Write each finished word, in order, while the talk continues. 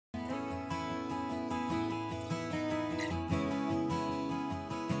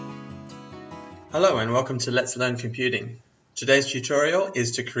Hello and welcome to Let's Learn Computing. Today's tutorial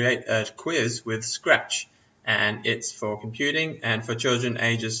is to create a quiz with Scratch, and it's for computing and for children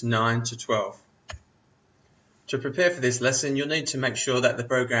ages 9 to 12. To prepare for this lesson, you'll need to make sure that the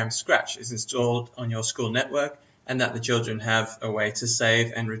program Scratch is installed on your school network and that the children have a way to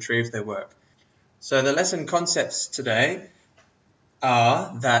save and retrieve their work. So the lesson concepts today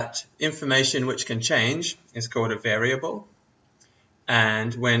are that information which can change is called a variable.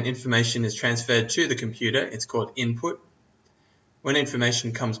 And when information is transferred to the computer, it's called input. When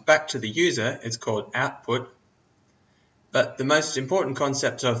information comes back to the user, it's called output. But the most important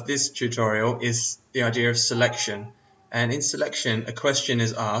concept of this tutorial is the idea of selection. And in selection, a question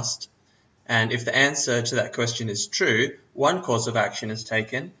is asked, and if the answer to that question is true, one course of action is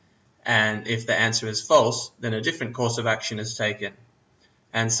taken, and if the answer is false, then a different course of action is taken.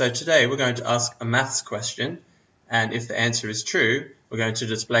 And so today we're going to ask a maths question, and if the answer is true, we're going to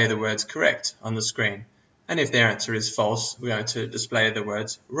display the words correct on the screen. And if the answer is false, we're going to display the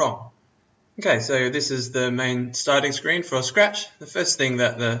words wrong. Okay, so this is the main starting screen for Scratch. The first thing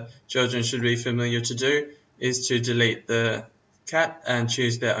that the children should be familiar to do is to delete the cat and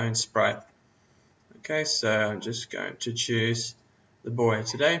choose their own sprite. Okay, so I'm just going to choose the boy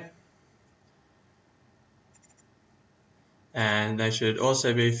today. And they should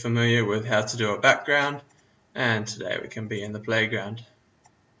also be familiar with how to do a background. And today we can be in the playground.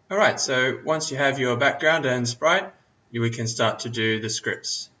 Alright, so once you have your background and sprite, we can start to do the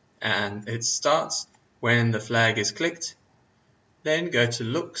scripts. And it starts when the flag is clicked. Then go to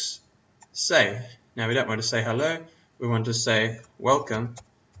looks, say. Now we don't want to say hello, we want to say welcome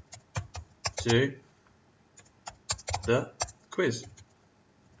to the quiz.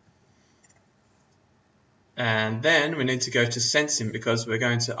 And then we need to go to sensing because we're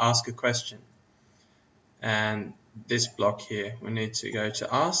going to ask a question. And this block here, we need to go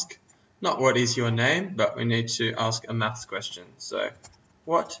to ask, not what is your name, but we need to ask a maths question. So,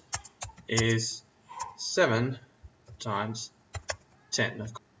 what is 7 times 10?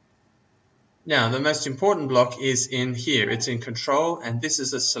 Now, the most important block is in here. It's in control, and this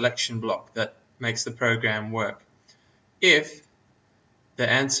is a selection block that makes the program work. If the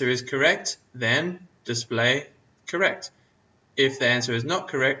answer is correct, then display correct. If the answer is not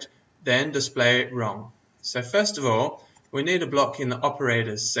correct, then display wrong. So first of all, we need a block in the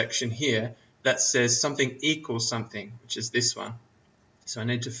operators section here that says something equals something, which is this one. So I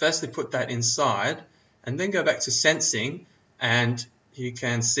need to firstly put that inside and then go back to sensing, and you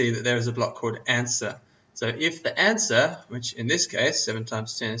can see that there is a block called answer. So if the answer, which in this case 7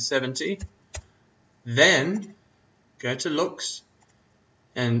 times 10 is 70, then go to looks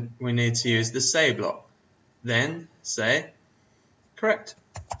and we need to use the say block. Then say correct.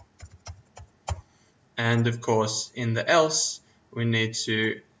 And of course, in the else, we need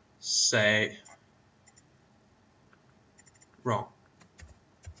to say wrong.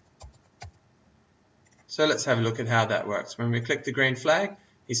 So let's have a look at how that works. When we click the green flag,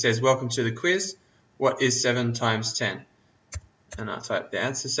 he says, welcome to the quiz. What is 7 times 10? And I type the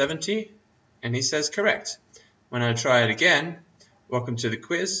answer 70, and he says correct. When I try it again, welcome to the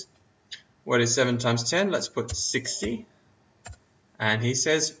quiz. What is 7 times 10? Let's put 60. And he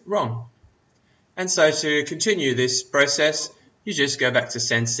says wrong. And so to continue this process, you just go back to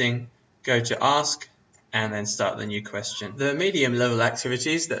sensing, go to ask, and then start the new question. The medium level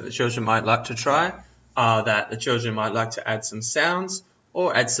activities that the children might like to try are that the children might like to add some sounds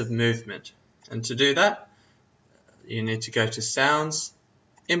or add some movement. And to do that, you need to go to sounds,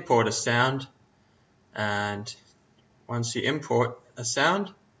 import a sound, and once you import a sound,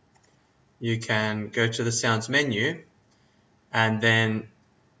 you can go to the sounds menu and then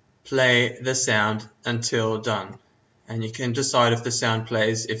play the sound until done. And you can decide if the sound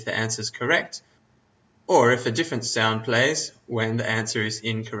plays if the answer is correct, or if a different sound plays when the answer is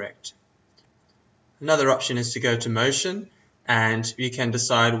incorrect. Another option is to go to motion, and you can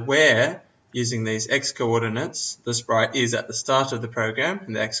decide where, using these x coordinates, the sprite is at the start of the program,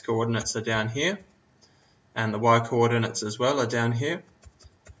 and the x coordinates are down here, and the y coordinates as well are down here.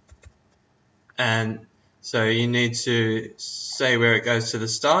 And so you need to say where it goes to the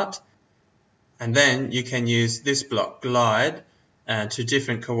start, and then you can use this block, glide, to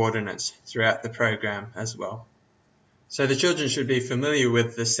different coordinates throughout the program as well. So the children should be familiar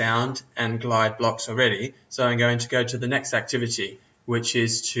with the sound and glide blocks already, so I'm going to go to the next activity, which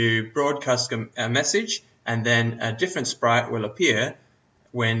is to broadcast a message, and then a different sprite will appear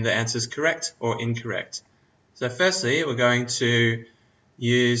when the answer is correct or incorrect. So firstly, we're going to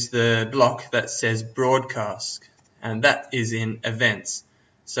use the block that says broadcast, and that is in events.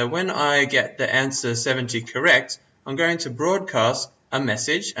 So when I get the answer 70 correct, I'm going to broadcast a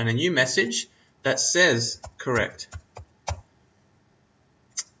message and a new message that says correct.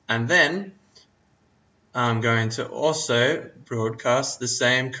 And then I'm going to also broadcast the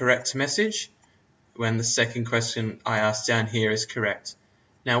same correct message when the second question I asked down here is correct.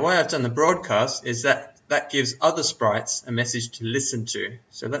 Now why I've done the broadcast is that gives other sprites a message to listen to.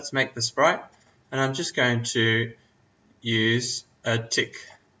 So let's make the sprite, and I'm just going to use a tick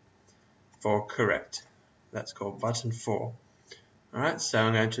for correct. That's called button 4. Alright, so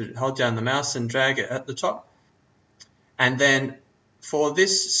I'm going to hold down the mouse and drag it at the top. And then for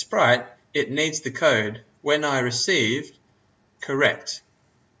this sprite, it needs the code when I received correct.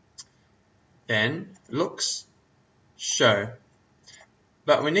 Then looks show.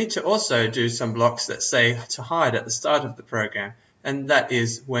 But we need to also do some blocks that say to hide at the start of the program, and that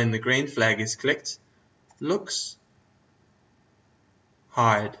is when the green flag is clicked, looks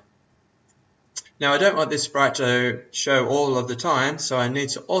hide. Now I don't want this sprite to show all of the time, so I need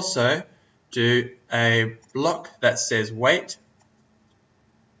to also do a block that says wait,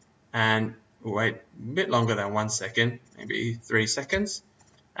 and wait a bit longer than 1 second, maybe 3 seconds,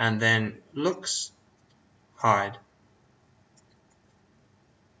 and then looks hide.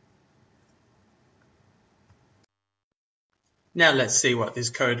 Now let's see what this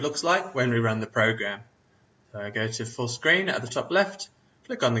code looks like when we run the program. So I go to full screen at the top left,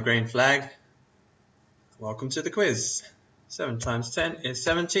 click on the green flag. Welcome to the quiz. 7 times 10 is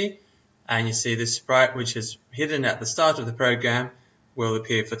 70, and you see this sprite, which is hidden at the start of the program, will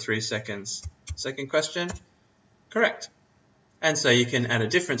appear for 3 seconds. Second question, correct. And so you can add a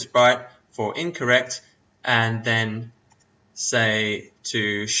different sprite for incorrect and then say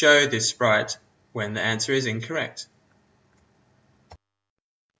to show this sprite when the answer is incorrect.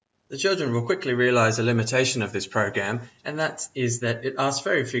 The children will quickly realize a limitation of this program, and that is that it asks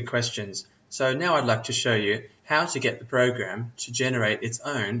very few questions. So now I'd like to show you how to get the program to generate its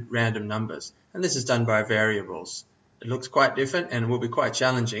own random numbers. And this is done by variables. It looks quite different and will be quite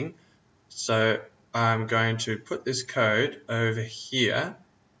challenging. So I'm going to put this code over here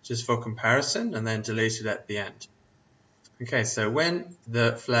just for comparison and then delete it at the end. Okay, so when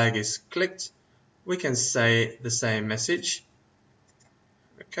the flag is clicked, we can say the same message.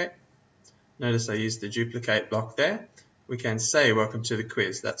 Okay, notice I used the duplicate block there. We can say welcome to the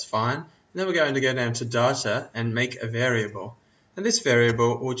quiz, that's fine. Then we're going to go down to data and make a variable. And this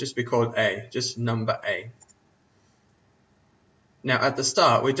variable will just be called A, just number A. Now at the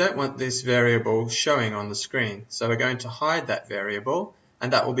start, we don't want this variable showing on the screen. So we're going to hide that variable,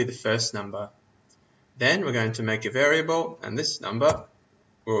 and that will be the first number. Then we're going to make a variable, and this number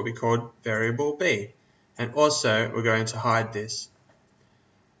will be called variable B. And also we're going to hide this.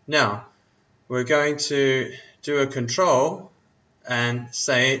 Now, we're going to do a control and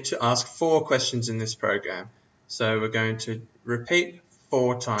say to ask 4 questions in this program. So we're going to repeat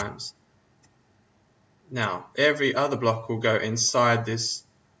 4 times. Now, every other block will go inside this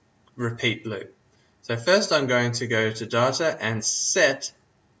repeat loop. So first I'm going to go to data and set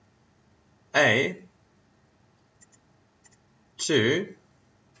A to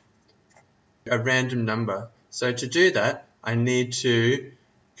a random number. So to do that, I need to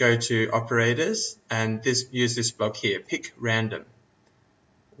go to operators and use this block here, pick random.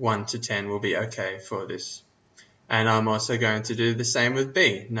 1 to 10 will be okay for this. And I'm also going to do the same with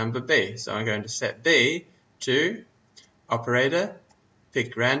B, number B. So I'm going to set B to operator,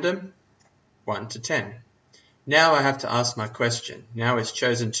 pick random, 1 to 10. Now I have to ask my question. Now it's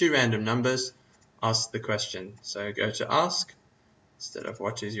chosen 2 random numbers, ask the question. So go to ask, instead of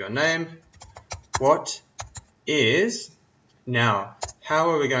what is your name, what is, now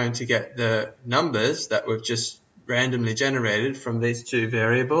how are we going to get the numbers that we've just randomly generated from these 2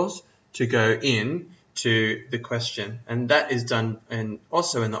 variables to go in to the question? And that is done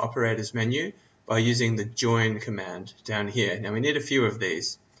also in the operators menu by using the join command down here. Now we need a few of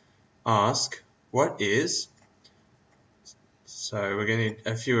these. Ask what is, so we're going to need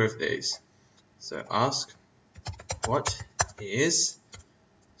a few of these. So ask what is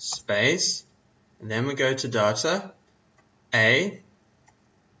space, and then we go to data, A,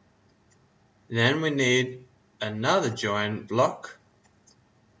 then we need another join block,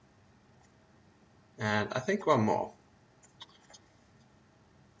 and I think one more.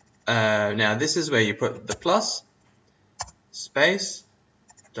 Now this is where you put the plus, space,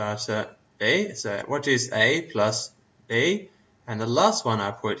 data B, so what is A plus B, and the last one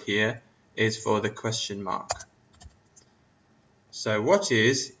I put here is for the question mark. So what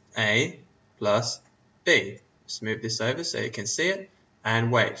is A plus B? Just move this over so you can see it,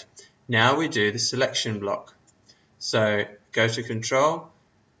 and wait. Now we do the selection block. So go to control,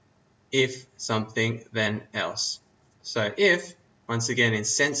 if something then else. So if, once again in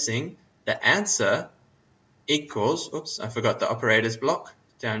sensing, the answer equals, oops, I forgot the operators block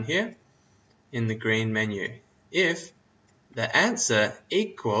down here in the green menu. If the answer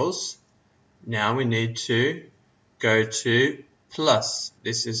equals, now we need to go to plus.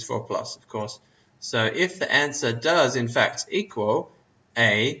 This is for plus, of course. So if the answer does in fact equal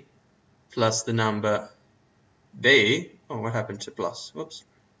A plus the number B, oh, what happened to plus? Whoops.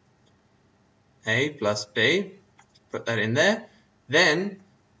 A plus B, put that in there. Then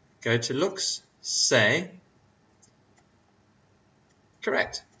go to looks, say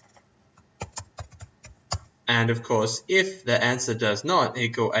correct. And of course, if the answer does not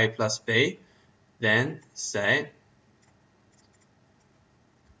equal A plus B, then say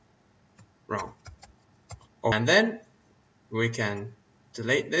wrong. And then we can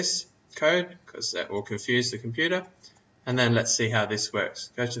delete this code because that will confuse the computer. And then let's see how this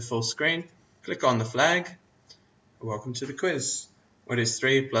works. Go to full screen, click on the flag. Welcome to the quiz. What is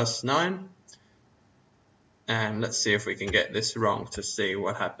 3 plus 9? And let's see if we can get this wrong to see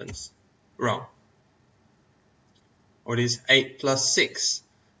what happens. Wrong. What is 8 plus 6?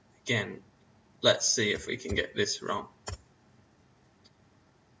 Again, let's see if we can get this wrong.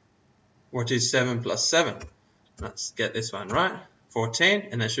 What is 7 plus 7? Let's get this one right. 14.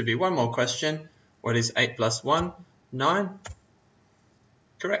 And there should be one more question. What is 8 plus 1? 9.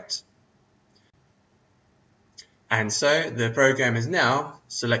 Correct. And so the program is now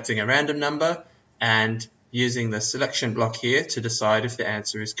selecting a random number and using the selection block here to decide if the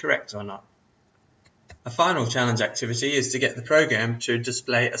answer is correct or not. A final challenge activity is to get the program to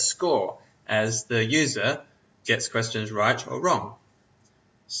display a score as the user gets questions right or wrong.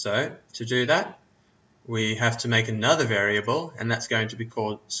 So to do that, we have to make another variable, and that's going to be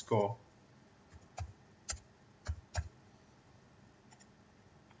called score.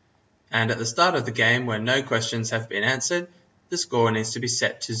 And at the start of the game, when no questions have been answered, the score needs to be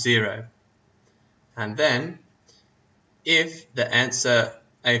set to 0. And then, if the answer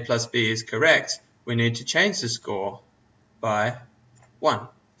A plus B is correct, we need to change the score by 1.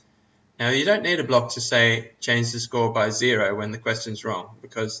 Now, you don't need a block to say change the score by 0 when the question's wrong,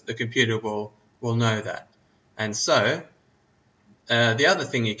 because the computer will know that. And so, the other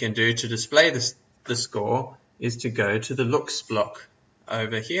thing you can do to display the score is to go to the looks block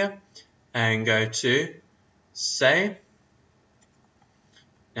over here and go to say.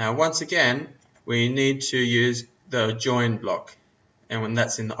 Now, once again, we need to use the join block, and when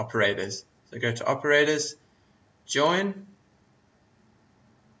that's in the operators. So go to operators, join,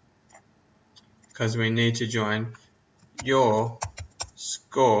 because we need to join your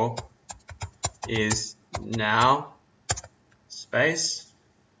score is now space,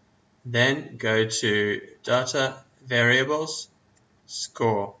 then go to data variables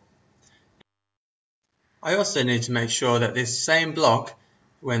score. I also need to make sure that this same block,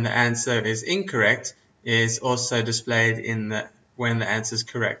 when the answer is incorrect, is also displayed in when the answer is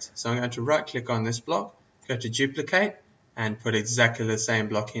correct. So I'm going to right click on this block, go to duplicate, and put exactly the same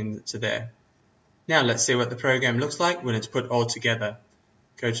block into there. Now let's see what the program looks like when it's put all together.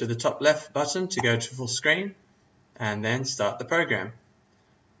 Go to the top left button to go to full screen, and then start the program.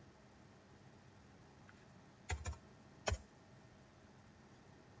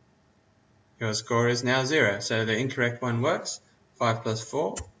 Your score is now 0, so the incorrect one works. 5 plus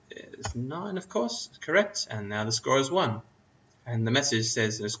 4 is 9, of course, correct, and now the score is 1. And the message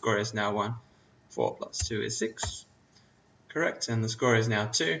says the score is now 1. 4 plus 2 is 6, correct, and the score is now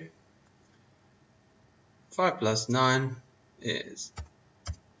 2. 5 plus 9 is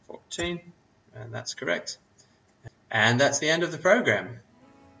 14, and that's correct. And that's the end of the program.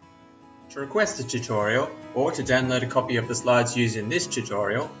 To request a tutorial or to download a copy of the slides used in this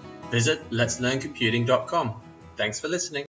tutorial, visit letslearncomputing.com. Thanks for listening.